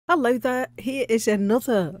Hello there, here is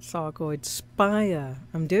another Thargoid Spire.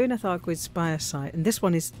 I'm doing a Thargoid Spire site, and this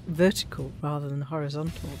one is vertical rather than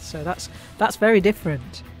horizontal, so that's very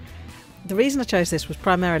different. The reason I chose this was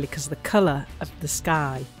primarily because of the colour of the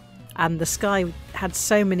sky, and the sky had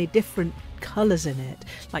so many different colours in it,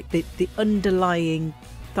 like the underlying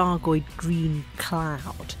Thargoid green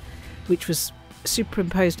cloud, which was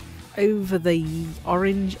superimposed over the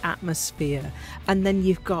orange atmosphere, and then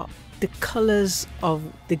you've got the colours of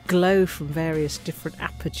the glow from various different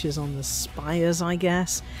apertures on the spires, I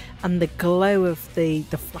guess, and the glow of the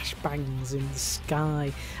flashbangs in the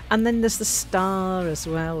sky, and then there's the star as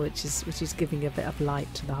well, which is giving a bit of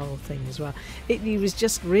light to the whole thing as well. It was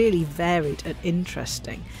just really varied and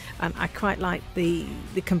interesting, and I quite like the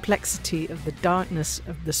complexity of the darkness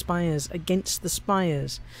of the spires against the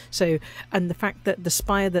spires. So, and the fact that the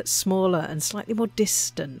spire that's smaller and slightly more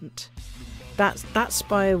distant, that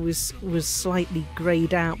spire was slightly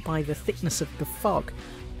greyed out by the thickness of the fog.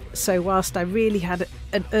 So whilst I really had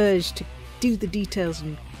an urge to do the details,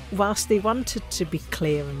 and whilst they wanted to be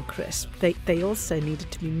clear and crisp, they also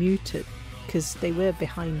needed to be muted because they were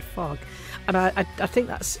behind fog. And I think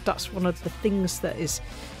that's one of the things that is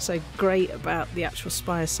so great about the actual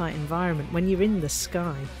Spire site environment. When you're in the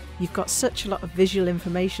sky, you've got such a lot of visual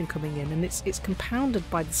information coming in, and it's compounded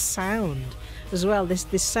by the sound as well.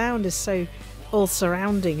 This sound is so all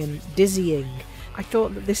surrounding and dizzying. I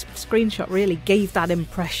thought that this screenshot really gave that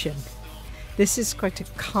impression. This is quite a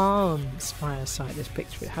calm Spire site, this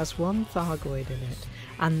picture. It has one Thargoid in it,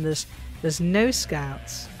 and there's no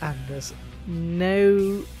scouts, and there's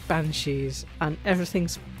no banshees, and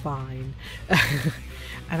everything's fine.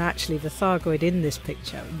 And actually the Thargoid in this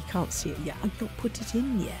picture, you can't see it yet, I've not put it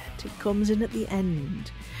in yet, it comes in at the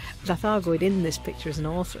end. The Thargoid in this picture is an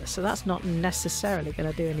Orthrus, so that's not necessarily going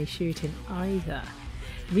to do any shooting either.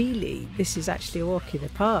 Really, this is actually walking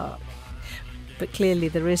apart. But clearly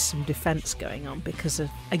there is some defence going on because of,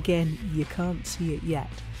 again, you can't see it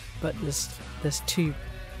yet, but there's two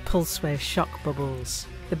pulse wave shock bubbles.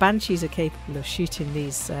 The Banshees are capable of shooting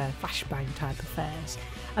these flashbang type affairs,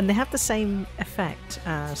 and they have the same effect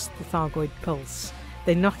as the Thargoid pulse.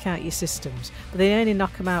 They knock out your systems, but they only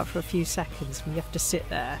knock them out for a few seconds when you have to sit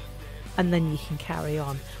there, and then you can carry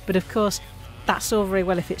on. But of course, that's all very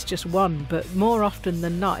well if it's just one, but more often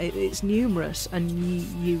than not it's numerous, and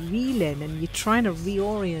you reel in and you're trying to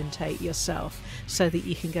reorientate yourself so that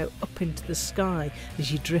you can go up into the sky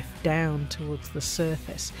as you drift down towards the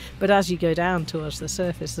surface. But as you go down towards the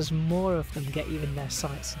surface, there's more of them get you in their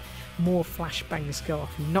sights. More flashbangs go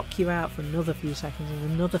off and knock you out for another few seconds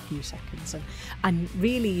and another few seconds, and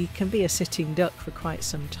really you can be a sitting duck for quite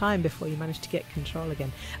some time before you manage to get control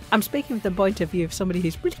again. I'm speaking from the point of view of somebody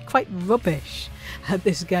who's really quite rubbish at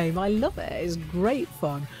this game. I love it, it's great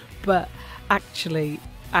fun, but actually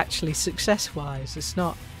success-wise it's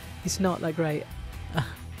not that great.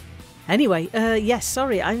 Anyway, yes,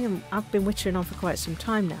 sorry, I've been wittering on for quite some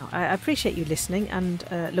time now. I appreciate you listening and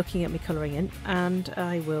looking at me colouring in, and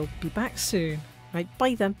I will be back soon. Right,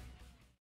 bye then.